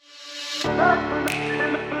Welcome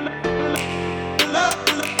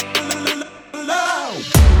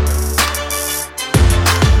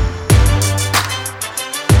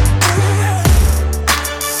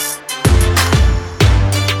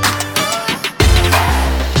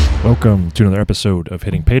to another episode of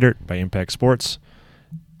Hitting Pay Dirt by Impact Sports.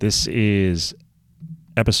 This is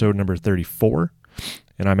episode number 34,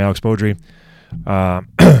 and I'm Alex Beaudry.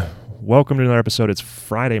 Welcome to another episode. It's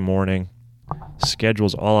Friday morning.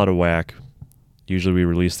 Schedule's all out of whack. Usually we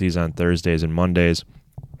release these on Thursdays and Mondays,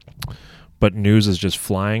 but news is just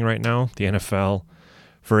flying right now. The NFL,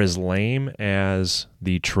 for as lame as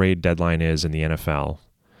the trade deadline is in the NFL,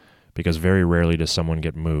 because very rarely does someone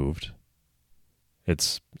get moved.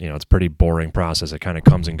 It's a pretty boring process. It kind of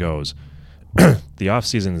comes and goes. The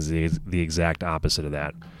offseason is the exact opposite of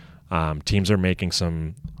that. Teams are making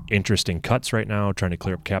some interesting cuts right now, trying to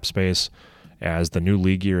clear up cap space as the new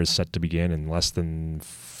league year is set to begin in less than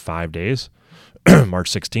 5 days.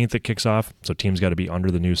 March 16th it kicks off, so teams got to be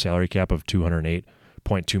under the new salary cap of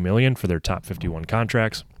 $208.2 million for their top 51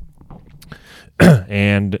 contracts.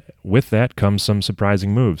 And with that comes some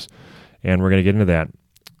surprising moves, and we're going to get into that.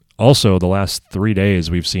 Also, the last 3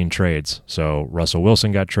 days, we've seen trades. So Russell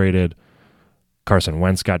Wilson got traded. Carson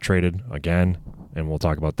Wentz got traded again, and we'll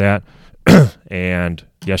talk about that. And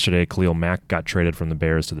yesterday, Khalil Mack got traded from the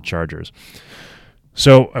Bears to the Chargers.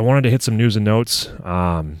 So I wanted to hit some news and notes.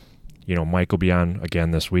 Mike will be on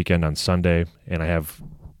again this weekend on Sunday, and I have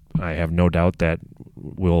no doubt that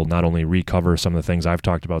we'll not only recover some of the things I've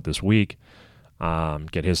talked about this week,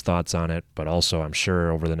 get his thoughts on it, but also I'm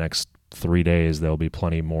sure over the next 3 days, there'll be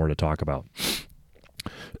plenty more to talk about.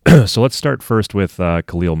 So let's start first with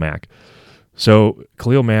Khalil Mack. So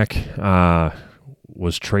Khalil Mack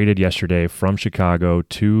was traded yesterday from Chicago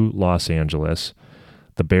to Los Angeles.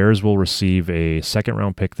 The Bears will receive a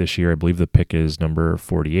second-round pick this year. I believe the pick is number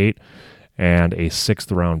 48, and a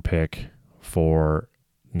sixth-round pick for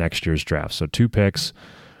next year's draft. So 2 picks,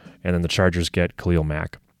 and then the Chargers get Khalil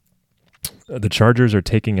Mack. The Chargers are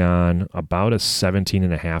taking on about a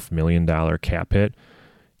 $17.5 million cap hit.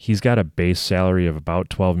 He's got a base salary of about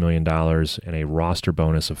 $12 million and a roster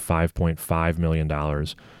bonus of $5.5 million,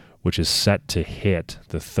 which is set to hit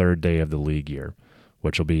the third day of the league year,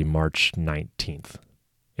 which will be March 18th.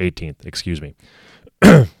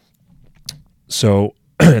 So,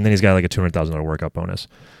 and then he's got like a $200,000 workout bonus.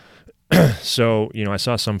 So, I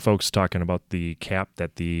saw some folks talking about the cap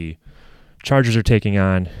that the Chargers are taking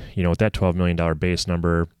on, with that $12 million base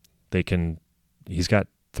number, he's got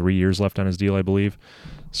 3 years left on his deal, I believe.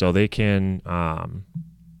 So they can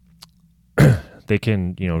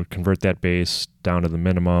convert that base down to the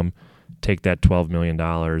minimum, take that $12 million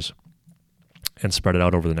and spread it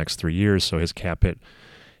out over the next 3 years. So his cap hit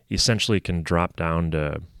essentially can drop down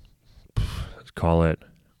to, call it,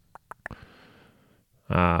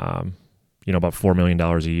 about $4 million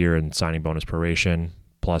a year in signing bonus proration,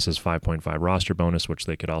 plus his 5.5 roster bonus, which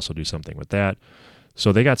they could also do something with that.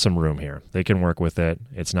 So they got some room here. They can work with it.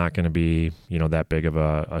 It's not going to be, that big of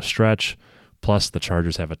a stretch. Plus, the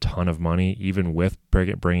Chargers have a ton of money. Even with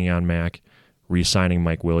bringing on Mack, re-signing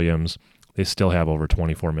Mike Williams, they still have over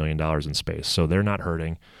 $24 million in space. So they're not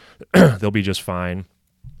hurting. They'll be just fine.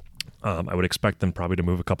 I would expect them probably to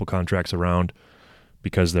move a couple contracts around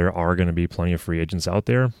because there are going to be plenty of free agents out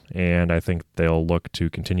there. And I think they'll look to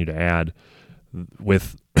continue to add.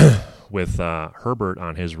 With Herbert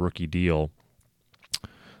on his rookie deal,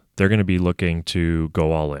 they're going to be looking to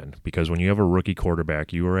go all in because when you have a rookie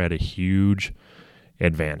quarterback, you are at a huge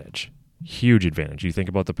advantage. Huge advantage. You think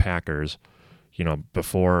about the Packers,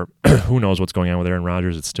 before, who knows what's going on with Aaron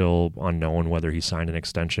Rodgers. It's still unknown whether he signed an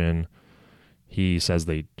extension. He says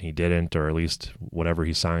he didn't, or at least whatever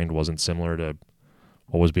he signed wasn't similar to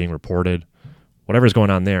what was being reported. Whatever's going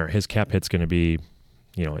on there, his cap hit's going to be,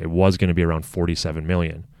 it was going to be around $47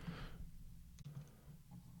 million.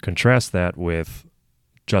 Contrast that with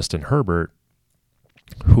Justin Herbert,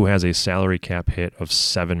 who has a salary cap hit of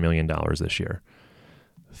 $7 million this year.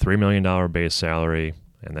 $3 million base salary,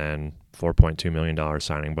 and then $4.2 million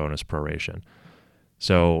signing bonus proration.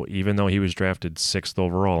 So even though he was drafted 6th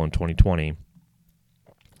overall in 2020,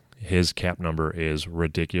 his cap number is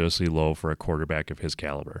ridiculously low for a quarterback of his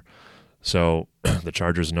caliber. So the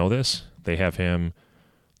Chargers know this. They have him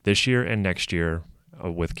this year and next year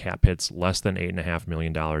with cap hits less than $8.5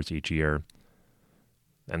 million each year,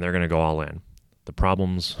 and they're going to go all in. The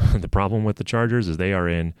problem with the Chargers is they are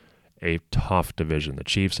in a tough division. The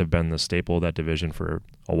Chiefs have been the staple of that division for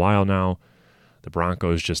a while now. The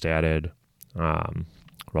Broncos just added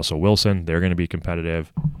Russell Wilson. They're going to be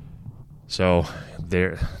competitive. So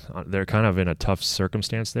they're kind of in a tough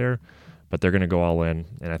circumstance there. but they're going to go all in,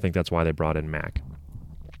 and I think that's why they brought in Mack.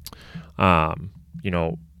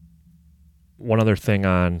 One other thing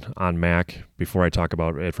on Mack before I talk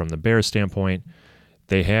about it from the Bears standpoint,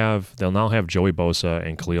 they'll now have Joey Bosa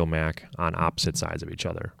and Khalil Mack on opposite sides of each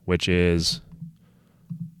other, which is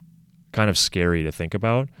kind of scary to think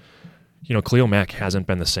about. Khalil Mack hasn't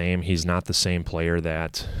been the same. He's not the same player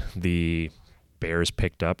that the Bears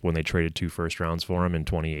picked up when they traded 2 first rounds for him in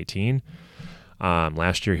 2018.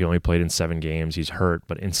 Last year, he only played in 7 games. He's hurt,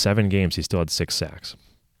 but in 7 games, he still had 6 sacks.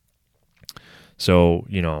 So,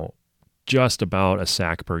 just about a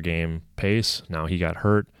sack per game pace. Now, he got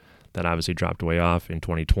hurt. That obviously dropped way off. In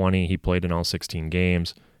 2020, he played in all 16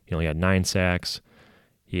 games. He only had 9 sacks.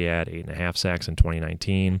 He had 8.5 sacks in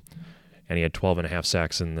 2019, and he had 12.5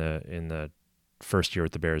 sacks in the first year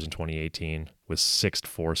with the Bears in 2018 with 6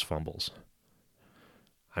 forced fumbles.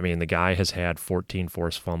 I mean, the guy has had 14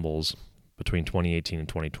 forced fumbles between 2018 and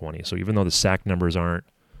 2020. So even though the sack numbers aren't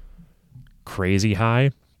crazy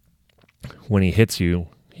high, when he hits you,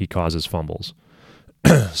 he causes fumbles.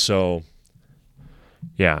 So,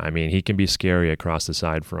 yeah, I mean, he can be scary across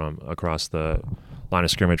the line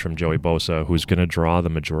of scrimmage from Joey Bosa, who's going to draw the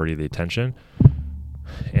majority of the attention.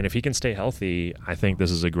 And if he can stay healthy, I think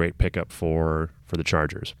this is a great pickup for the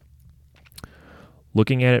Chargers.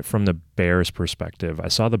 Looking at it from the Bears' perspective, I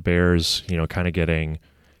saw the Bears, kind of getting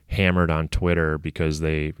hammered on Twitter because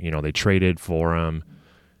they traded for him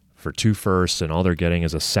for 2 firsts, and all they're getting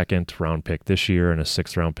is a 2nd round pick this year and a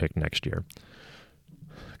 6th round pick next year.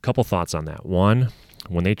 A couple thoughts on that. One,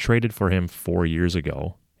 when they traded for him 4 years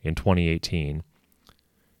ago in 2018,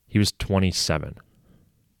 he was 27.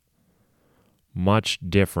 Much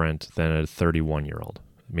different than a 31-year-old.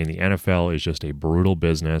 I mean, the NFL is just a brutal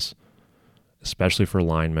business, especially for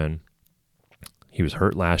linemen. He was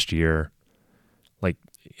hurt last year.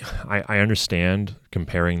 I understand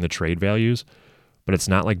comparing the trade values, but it's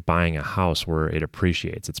not like buying a house where it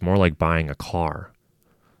appreciates. It's more like buying a car.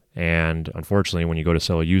 And unfortunately, when you go to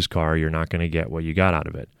sell a used car, you're not going to get what you got out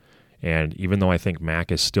of it. And even though I think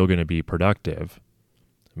Mack is still going to be productive,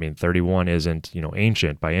 I mean, 31 isn't,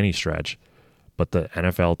 ancient by any stretch, but the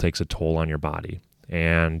NFL takes a toll on your body.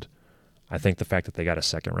 And I think the fact that they got a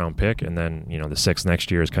 2nd round pick and then, the 6th next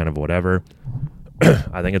year is kind of whatever,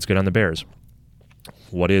 I think it's good on the Bears.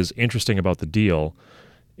 What is interesting about the deal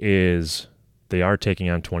is they are taking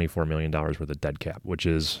on $24 million worth of dead cap, which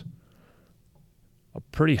is a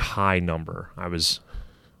pretty high number. I was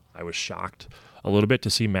shocked a little bit to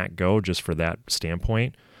see Matt go just for that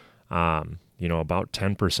standpoint. About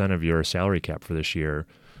 10% of your salary cap for this year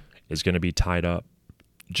is going to be tied up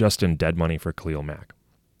just in dead money for Khalil Mack.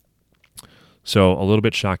 So a little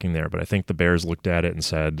bit shocking there, but I think the Bears looked at it and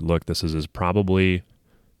said, look, this is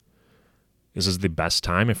the best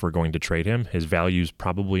time if we're going to trade him. His value's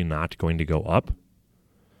probably not going to go up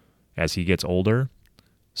as he gets older.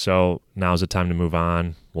 So now's the time to move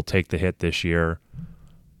on. We'll take the hit this year,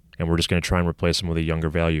 and we're just going to try and replace him with a younger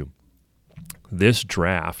value. This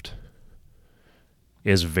draft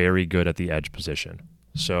is very good at the edge position.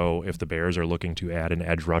 So if the Bears are looking to add an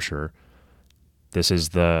edge rusher, this is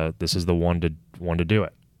the one to do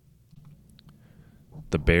it.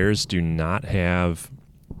 The Bears do not have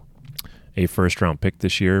a 1st round pick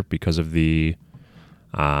this year because of the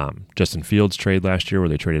Justin Fields trade last year where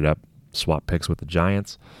they traded up, swap picks with the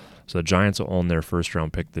Giants. So the Giants will own their 1st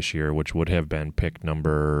round pick this year, which would have been pick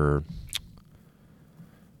number,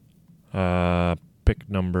 where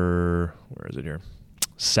is it here?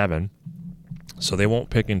 7. So they won't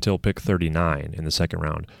pick until pick 39 in the 2nd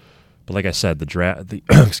round. But like I said,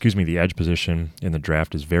 the edge position in the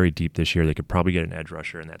draft is very deep this year. They could probably get an edge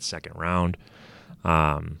rusher in that 2nd round.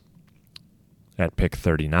 At pick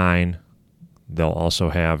 39, they'll also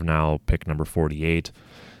have now pick number 48.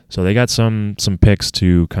 So they got some picks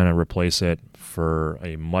to kind of replace it for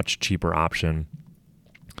a much cheaper option.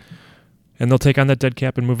 And they'll take on that dead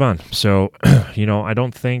cap and move on. So, I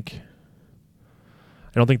don't think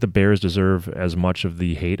the Bears deserve as much of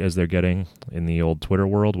the hate as they're getting in the old Twitter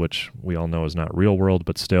world, which we all know is not real world,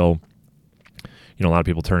 but still, a lot of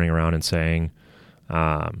people turning around and saying,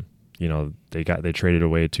 they traded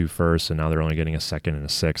away 2 firsts and now they're only getting a 2nd and a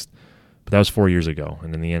 6th. But that was 4 years ago.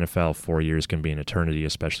 And in the NFL, 4 years can be an eternity,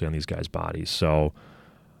 especially on these guys' bodies. So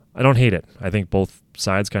I don't hate it. I think both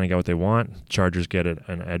sides kind of get what they want. Chargers get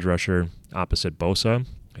an edge rusher opposite Bosa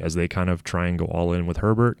as they kind of try and go all in with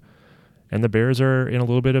Herbert. And the Bears are in a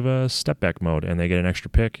little bit of a step-back mode, and they get an extra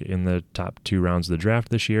pick in the top 2 rounds of the draft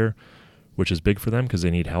this year, which is big for them because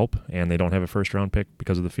they need help, and they don't have a 1st-round pick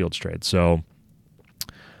because of the Fields trade. So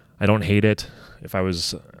I don't hate it. If I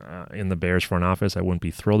was in the Bears front office, I wouldn't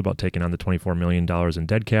be thrilled about taking on the $24 million in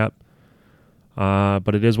dead cap.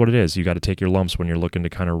 But it is what it is. You got to take your lumps when you're looking to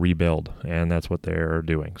kind of rebuild, and that's what they're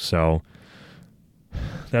doing. So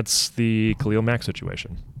that's the Khalil Mack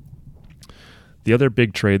situation. The other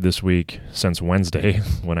big trade this week since Wednesday,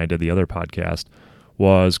 when I did the other podcast,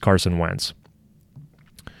 was Carson Wentz.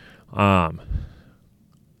 I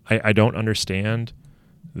don't understand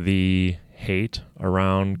the hate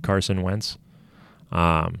around Carson Wentz.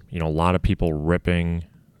 A lot of people ripping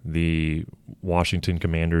the Washington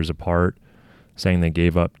Commanders apart, saying they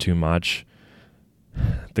gave up too much.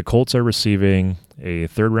 The Colts are receiving a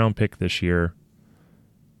third-round pick this year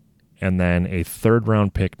and then a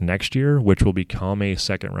third-round pick next year, which will become a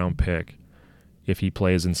second-round pick if he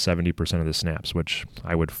plays in 70% of the snaps, which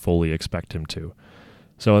I would fully expect him to.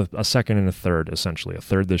 So a second and a third, essentially. A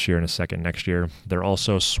third this year and a second next year. They're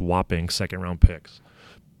also swapping second-round picks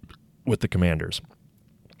with the Commanders.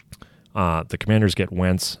 The Commanders get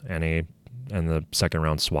Wentz and the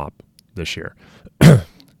second-round swap this year. I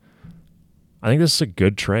think this is a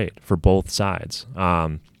good trade for both sides.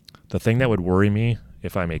 The thing that would worry me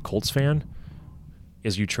if I'm a Colts fan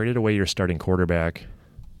is you traded away your starting quarterback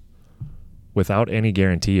without any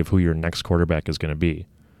guarantee of who your next quarterback is going to be.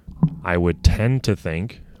 I would tend to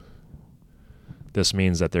think this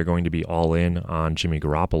means that they're going to be all in on Jimmy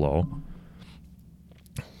Garoppolo,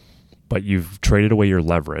 but you've traded away your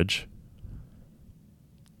leverage.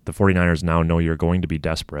 The 49ers now know you're going to be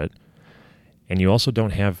desperate, and you also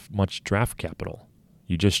don't have much draft capital.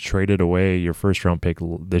 You just traded away your first-round pick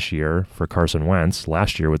this year for Carson Wentz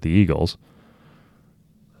last year with the Eagles.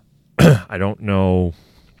 I don't know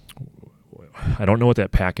what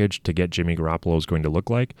that package to get Jimmy Garoppolo is going to look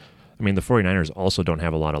like. I mean, the 49ers also don't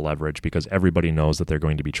have a lot of leverage because everybody knows that they're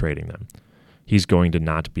going to be trading them. He's going to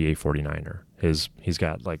not be a 49er. He's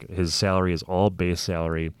got his salary is all base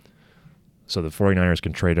salary, so the 49ers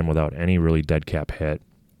can trade him without any really dead cap hit.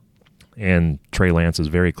 And Trey Lance is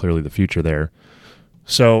very clearly the future there.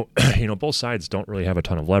 So, both sides don't really have a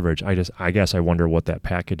ton of leverage. I guess I wonder what that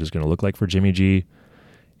package is going to look like for Jimmy G.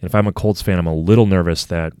 And if I'm a Colts fan, I'm a little nervous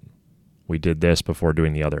that we did this before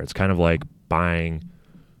doing the other. It's kind of like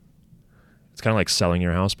selling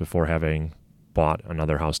your house before having bought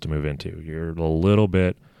another house to move into. You're a little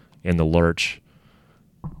bit in the lurch,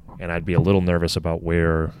 and I'd be a little nervous about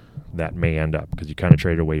where that may end up because you kind of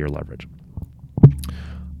traded away your leverage.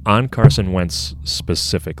 On Carson Wentz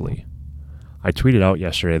specifically, I tweeted out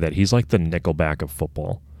yesterday that he's like the Nickelback of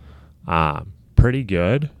football. Pretty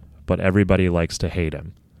good, but everybody likes to hate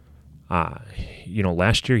him.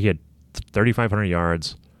 Last year he had 3,500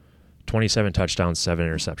 yards, 27 touchdowns, 7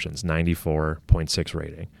 interceptions, 94.6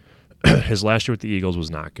 rating. His last year with the Eagles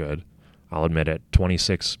was not good. I'll admit it.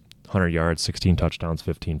 2,600 yards, 16 touchdowns,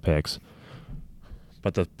 15 picks.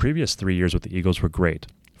 But the previous 3 years with the Eagles were great.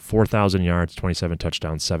 4,000 yards, 27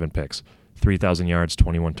 touchdowns, 7 picks. 3,000 yards,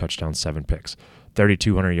 21 touchdowns, 7 picks.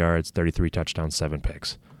 3,200 yards, 33 touchdowns, 7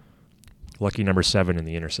 picks. Lucky number 7 in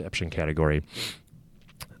the interception category.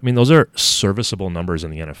 I mean, those are serviceable numbers in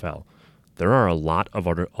the NFL. There are a lot of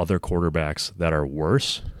other quarterbacks that are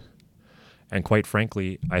worse. And quite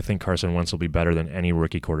frankly, I think Carson Wentz will be better than any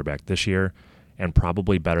rookie quarterback this year and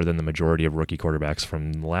probably better than the majority of rookie quarterbacks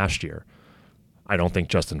from last year. I don't think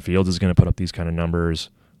Justin Fields is going to put up these kind of numbers.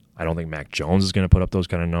 I don't think Mac Jones is going to put up those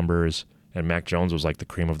kind of numbers. And Mac Jones was like the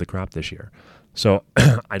cream of the crop this year. So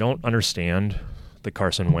I don't understand the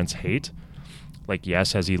Carson Wentz hate.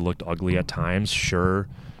 Yes, has he looked ugly at times? Sure.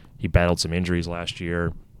 He battled some injuries last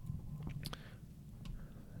year.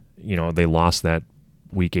 They lost that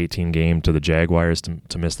Week 18 game to the Jaguars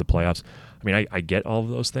to miss the playoffs. I mean, I get all of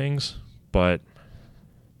those things, but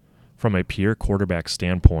from a pure quarterback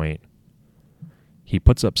standpoint, he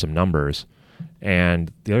puts up some numbers.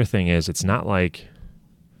 And the other thing is, it's not like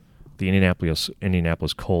the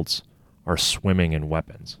Indianapolis Colts are swimming in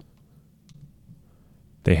weapons.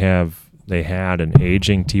 They had an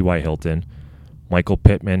aging T.Y. Hilton, Michael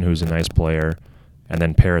Pittman, who's a nice player, and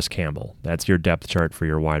then Paris Campbell. That's your depth chart for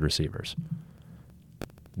your wide receivers.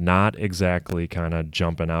 Not exactly kind of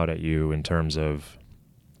jumping out at you in terms of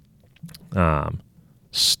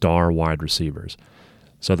star wide receivers.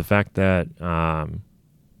 So the fact that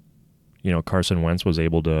Carson Wentz was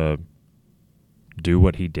able to do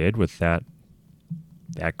what he did with that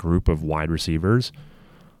group of wide receivers,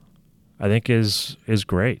 I think is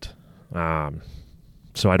great.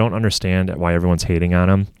 So I don't understand why everyone's hating on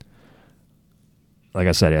him. Like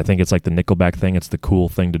I said, I think it's like the Nickelback thing. It's the cool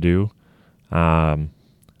thing to do.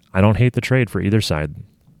 I don't hate the trade for either side.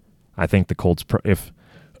 I think the Colts, if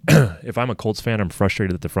I'm a Colts fan, I'm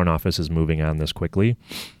frustrated that the front office is moving on this quickly.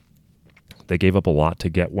 They gave up a lot to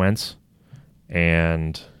get Wentz,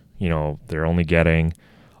 and they're only getting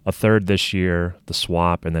a third this year, the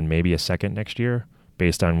swap, and then maybe a second next year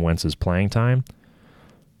based on Wentz's playing time.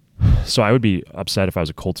 So I would be upset if I was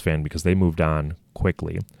a Colts fan because they moved on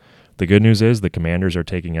quickly. The good news is the Commanders are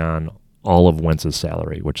taking on all of Wentz's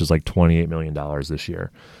salary, which is like $28 million this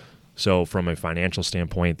year. So from a financial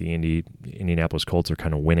standpoint, the Indianapolis Colts are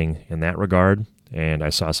kind of winning in that regard. And I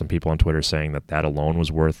saw some people on Twitter saying that alone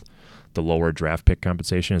was worth the lower draft pick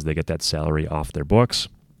compensation as they get that salary off their books.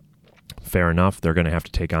 Fair enough. They're going to have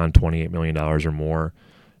to take on $28 million or more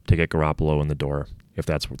to get Garoppolo in the door if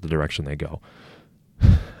that's the direction they go.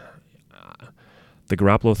 The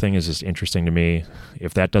Garoppolo thing is just interesting to me.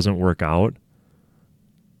 If that doesn't work out,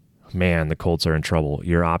 man, the Colts are in trouble.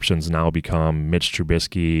 Your options now become Mitch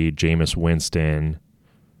Trubisky, Jameis Winston,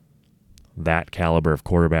 that caliber of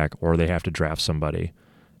quarterback, or they have to draft somebody.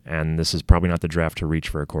 And this is probably not the draft to reach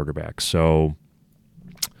for a quarterback. So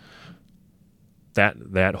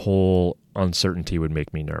that whole uncertainty would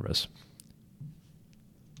make me nervous.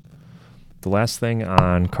 The last thing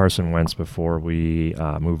on Carson Wentz before we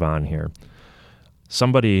move on here.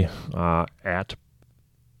 Somebody at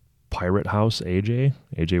Pirate House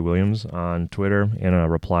AJ Williams on Twitter, in a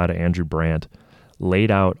reply to Andrew Brandt, laid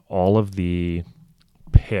out all of the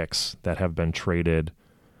picks that have been traded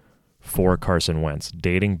for Carson Wentz,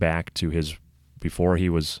 dating back to his before he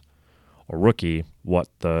was a rookie, what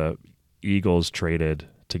the Eagles traded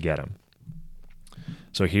to get him.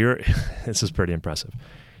 So here, this is pretty impressive.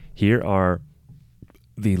 Here are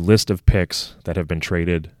the list of picks that have been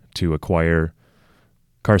traded to acquire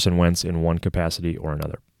Carson Wentz in one capacity or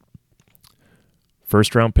another.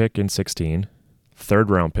 First round pick in 16,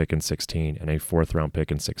 third round pick in 16, and a fourth round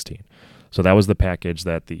pick in 16. So that was the package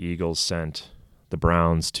that the Eagles sent the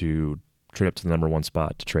Browns to trade up to the number one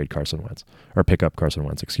spot to trade Carson Wentz, or pick up Carson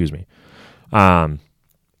Wentz, excuse me. The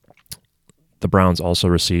Browns also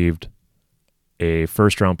received a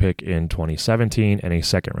first round pick in 2017 and a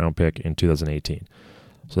second round pick in 2018.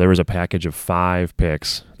 So there was a package of 5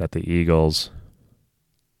 picks that the Eagles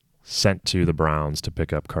sent to the Browns to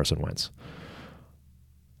pick up Carson Wentz.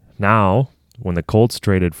 Now, when the Colts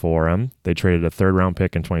traded for him, they traded a third-round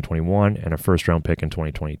pick in 2021 and a first-round pick in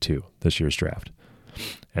 2022, this year's draft.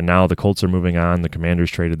 And now the Colts are moving on. The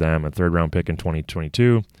Commanders traded them a third-round pick in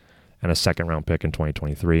 2022 and a second-round pick in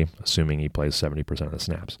 2023, assuming he plays 70% of the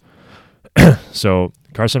snaps. So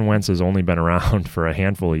Carson Wentz has only been around for a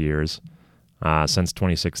handful of years, since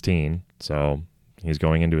 2016. So he's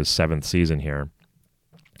going into his 7th season here.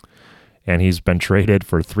 And he's been traded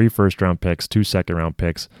for 3 first-round picks, 2 second-round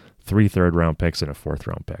picks, 3 third-round picks, and a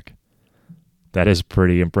fourth-round pick. That is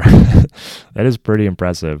pretty impressive. That is pretty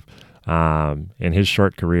impressive in his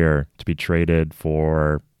short career to be traded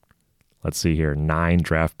for, let's see here, 9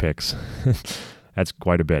 draft picks. That's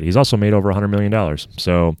quite a bit. He's also made over $100 million.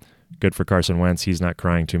 So good for Carson Wentz. He's not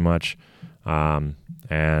crying too much.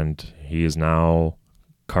 And he is now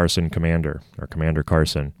Carson Commander, or Commander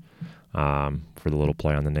Carson, for the little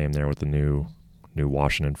play on the name there with the new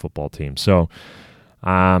Washington football team. So,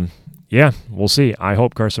 yeah, we'll see. I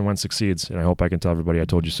hope Carson Wentz succeeds, and I hope I can tell everybody I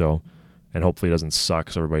told you so, and hopefully it doesn't suck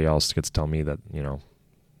so everybody else gets to tell me that,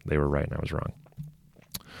 they were right and I was wrong.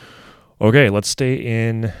 Okay, let's stay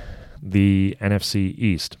in the NFC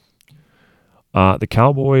East. The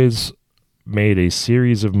Cowboys made a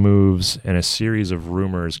series of moves, and a series of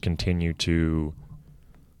rumors continue to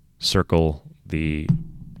circle the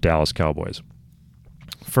Dallas Cowboys.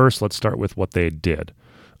 First, let's start with what they did.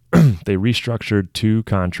 They restructured 2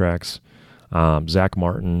 contracts. Zach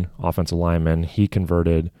Martin, offensive lineman, he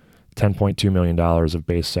converted $10.2 million of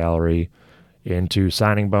base salary into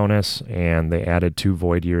signing bonus, and they added 2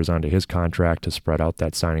 void years onto his contract to spread out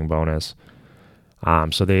that signing bonus.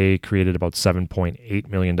 So they created about $7.8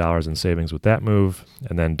 million in savings with that move.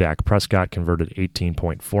 And then Dak Prescott converted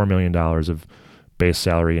 $18.4 million of base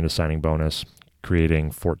salary into signing bonus,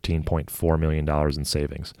 creating $14.4 million in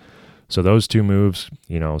savings. So those 2 moves,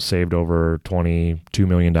 saved over $22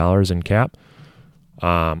 million in cap.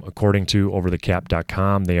 According to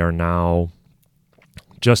overthecap.com, they are now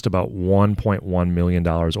just about $1.1 million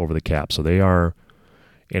over the cap. So they are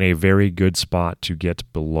in a very good spot to get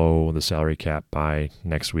below the salary cap by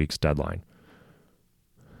next week's deadline.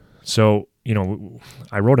 So,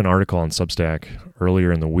 I wrote an article on Substack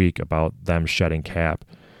earlier in the week about them shedding cap.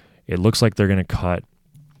 It looks like they're going to cut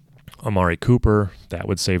Amari Cooper. That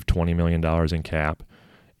would save $20 million in cap.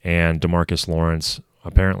 And DeMarcus Lawrence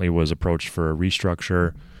apparently was approached for a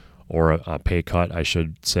restructure, or a pay cut, I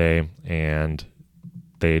should say, and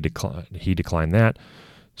he declined that.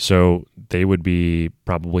 So they would be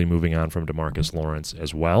probably moving on from DeMarcus Lawrence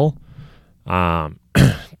as well.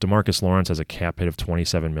 DeMarcus Lawrence has a cap hit of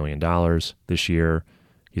 $27 million this year.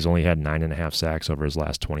 He's only had 9.5 sacks over his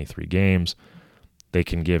last 23 games. They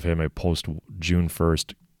can give him a post-June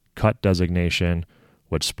 1st cut designation,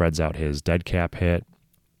 which spreads out his dead cap hit,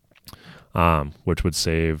 which would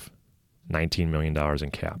save $19 million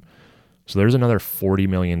in cap. So there's another $40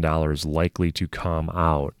 million likely to come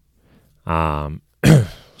out.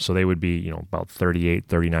 So they would be, about $38,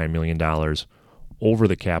 $39 million over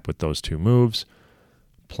the cap with those two moves.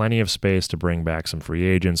 Plenty of space to bring back some free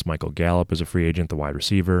agents. Michael Gallup is a free agent, the wide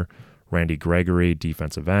receiver. Randy Gregory,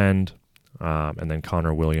 defensive end. And then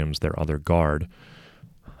Connor Williams, their other guard.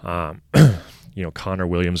 Connor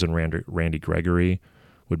Williams and Randy Gregory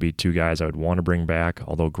would be two guys I would want to bring back,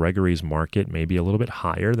 although Gregory's market may be a little bit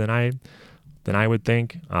higher than I would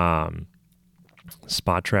think.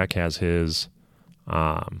 Spot Track has his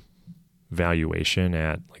valuation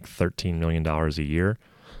at like $13 million a year.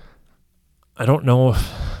 I don't know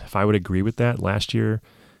if I would agree with that. Last year,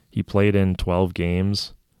 he played in 12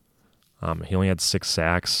 games. He only had 6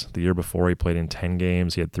 sacks. The year before, he played in 10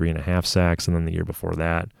 games. He had 3.5 sacks. And then the year before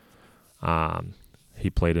that, he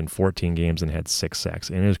played in 14 games and had 6 sacks.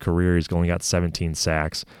 In his career, he's only got 17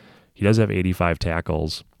 sacks. He does have 85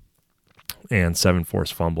 tackles and 7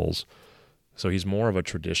 forced fumbles. So he's more of a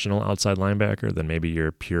traditional outside linebacker than maybe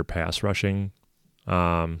your pure pass rushing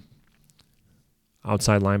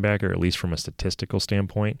outside linebacker, at least from a statistical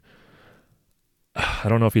standpoint. I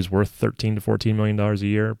don't know if he's worth $13 to $14 million a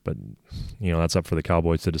year, but that's up for the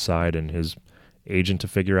Cowboys to decide and his agent to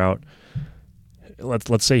figure out.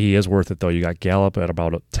 Let's say he is worth it, though. You got Gallup at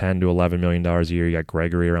about $10 to $11 million a year. You got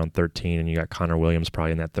Gregory around 13, and you got Connor Williams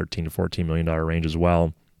probably in that $13 to $14 million range as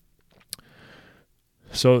well.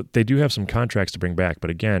 So they do have some contracts to bring back,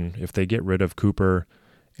 but again, if they get rid of Cooper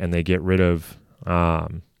and they get rid of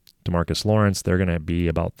DeMarcus Lawrence, they're going to be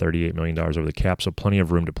about $38 million over the cap, so plenty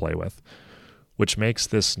of room to play with, which makes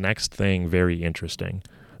this next thing very interesting.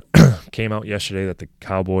 Came out yesterday that the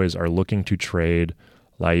Cowboys are looking to trade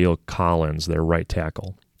La'el Collins, their right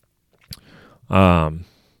tackle.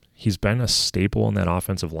 He's been a staple in that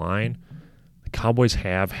offensive line. The Cowboys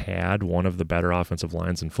have had one of the better offensive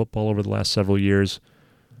lines in football over the last several years.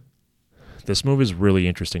 This move is really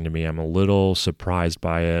interesting to me. I'm a little surprised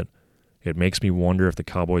by it. It makes me wonder if the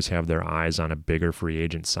Cowboys have their eyes on a bigger free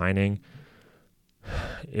agent signing.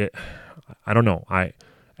 I don't know. I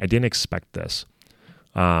didn't expect this.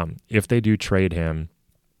 If they do trade him,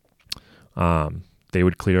 they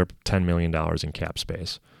would clear up $10 million in cap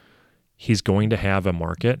space. He's going to have a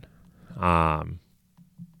market. I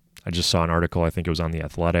just saw an article, I think it was on The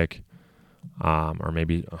Athletic, or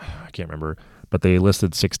maybe, I can't remember, but they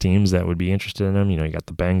listed 6 teams that would be interested in him. You got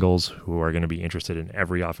the Bengals, who are going to be interested in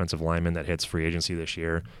every offensive lineman that hits free agency this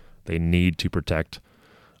year. They need to protect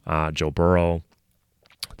Joe Burrow.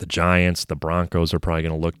 The Giants, the Broncos are probably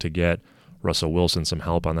going to look to get Russell Wilson some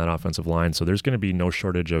help on that offensive line. So there's going to be no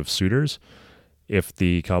shortage of suitors if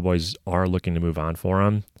the Cowboys are looking to move on for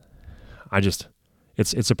him. It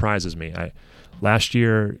surprises me. Last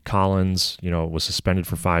year, Collins, was suspended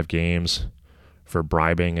for 5 games for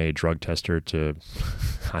bribing a drug tester to,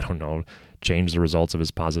 change the results of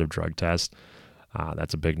his positive drug test.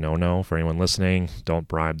 That's a big no-no for anyone listening. Don't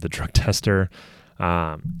bribe the drug tester.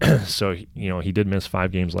 So, he did miss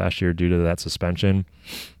 5 games last year due to that suspension.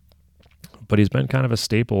 But he's been kind of a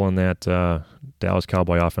staple in that Dallas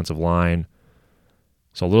Cowboy offensive line.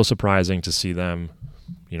 So a little surprising to see them,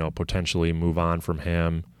 potentially move on from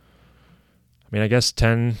him. I mean, I guess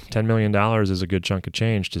 $10 million is a good chunk of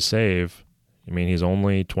change to save. I mean, he's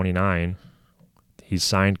only 29. He's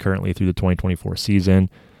signed currently through the 2024 season.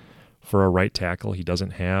 For a right tackle, he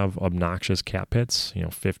doesn't have obnoxious cap hits,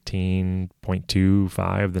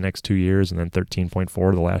 15.25 the next 2 years and then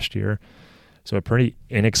 13.4 the last year. So a pretty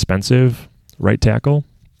inexpensive right tackle,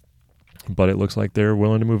 but it looks like they're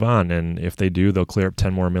willing to move on. And if they do, they'll clear up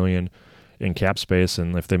 $10 more million in cap space.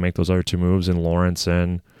 And if they make those other 2 moves in Lawrence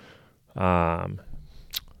and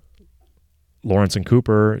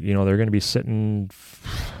Cooper, they're going to be sitting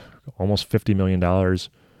almost $50 million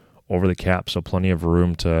over the cap. So plenty of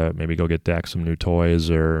room to maybe go get Dak some new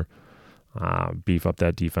toys or beef up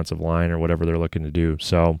that defensive line or whatever they're looking to do.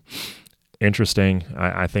 So interesting.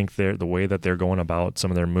 I think the way that they're going about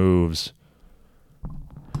some of their moves,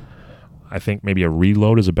 I think maybe a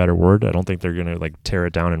reload is a better word. I don't think they're going to tear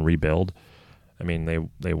it down and rebuild. I mean,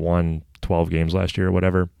 they won 12 games last year or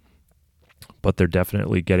whatever, but they're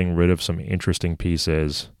definitely getting rid of some interesting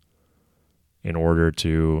pieces in order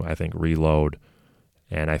to, I think, reload.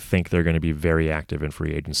 And I think they're going to be very active in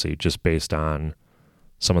free agency just based on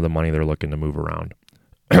some of the money they're looking to move around.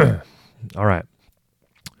 All right.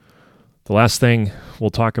 The last thing we'll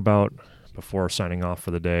talk about before signing off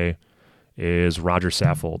for the day is Rodger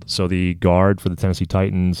Saffold. So the guard for the Tennessee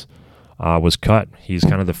Titans was cut. He's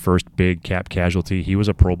kind of the first big cap casualty. He was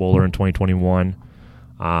a Pro Bowler in 2021.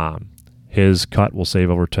 His cut will save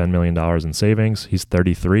over $10 million in savings. He's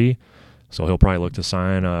 33, so he'll probably look to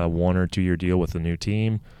sign a 1 or 2 year deal with a new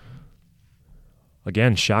team.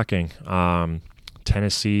 Again, shocking.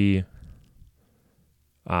 Tennessee,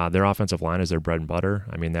 their offensive line is their bread and butter.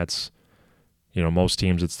 I mean, that's, most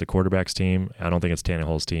teams, it's the quarterback's team. I don't think it's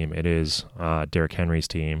Tannehill's team. It is Derrick Henry's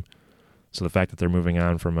team. So the fact that they're moving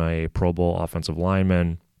on from a Pro Bowl offensive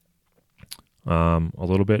lineman, a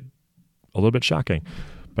little bit shocking.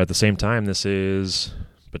 But at the same time, this is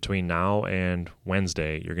between now and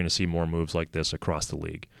Wednesday, you're going to see more moves like this across the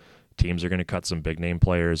league. Teams are going to cut some big-name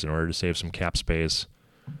players in order to save some cap space,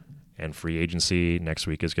 and free agency next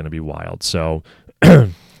week is going to be wild. So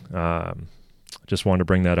just wanted to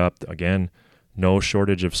bring that up. Again, no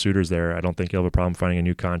shortage of suitors there. I don't think you'll have a problem finding a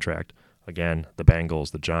new contract. Again, the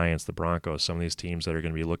Bengals, the Giants, the Broncos, some of these teams that are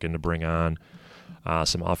going to be looking to bring on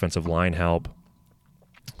some offensive line help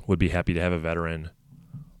would be happy to have a veteran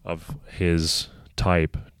of his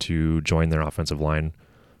type to join their offensive line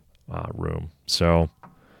room. So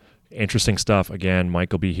interesting stuff. Again,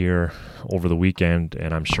 Mike will be here over the weekend,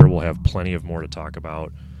 and I'm sure we'll have plenty of more to talk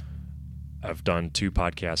about. I've done 2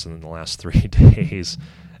 podcasts in the last 3 days,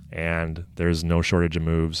 and there's no shortage of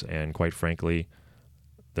moves, and quite frankly,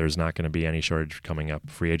 there's not going to be any shortage coming up.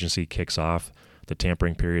 Free agency kicks off. The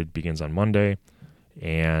tampering period begins on Monday,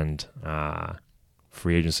 and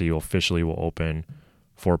free agency officially will open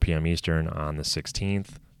 4 p.m. Eastern on the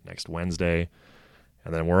 16th, next Wednesday.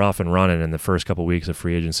 And then we're off and running, and the first couple weeks of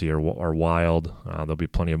free agency are wild. There'll be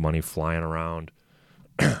plenty of money flying around.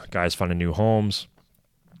 Guys finding new homes.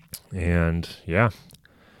 And, yeah,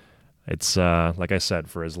 it's like I said,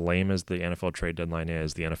 for as lame as the NFL trade deadline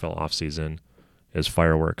is, the NFL offseason is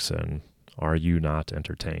fireworks, and are you not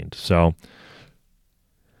entertained? So,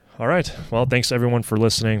 all right. Well, thanks, everyone, for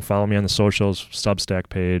listening. Follow me on the socials, Substack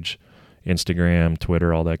page, Instagram,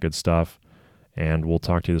 Twitter, all that good stuff. And we'll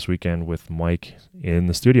talk to you this weekend with Mike in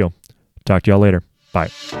the studio. Talk to y'all later. Bye.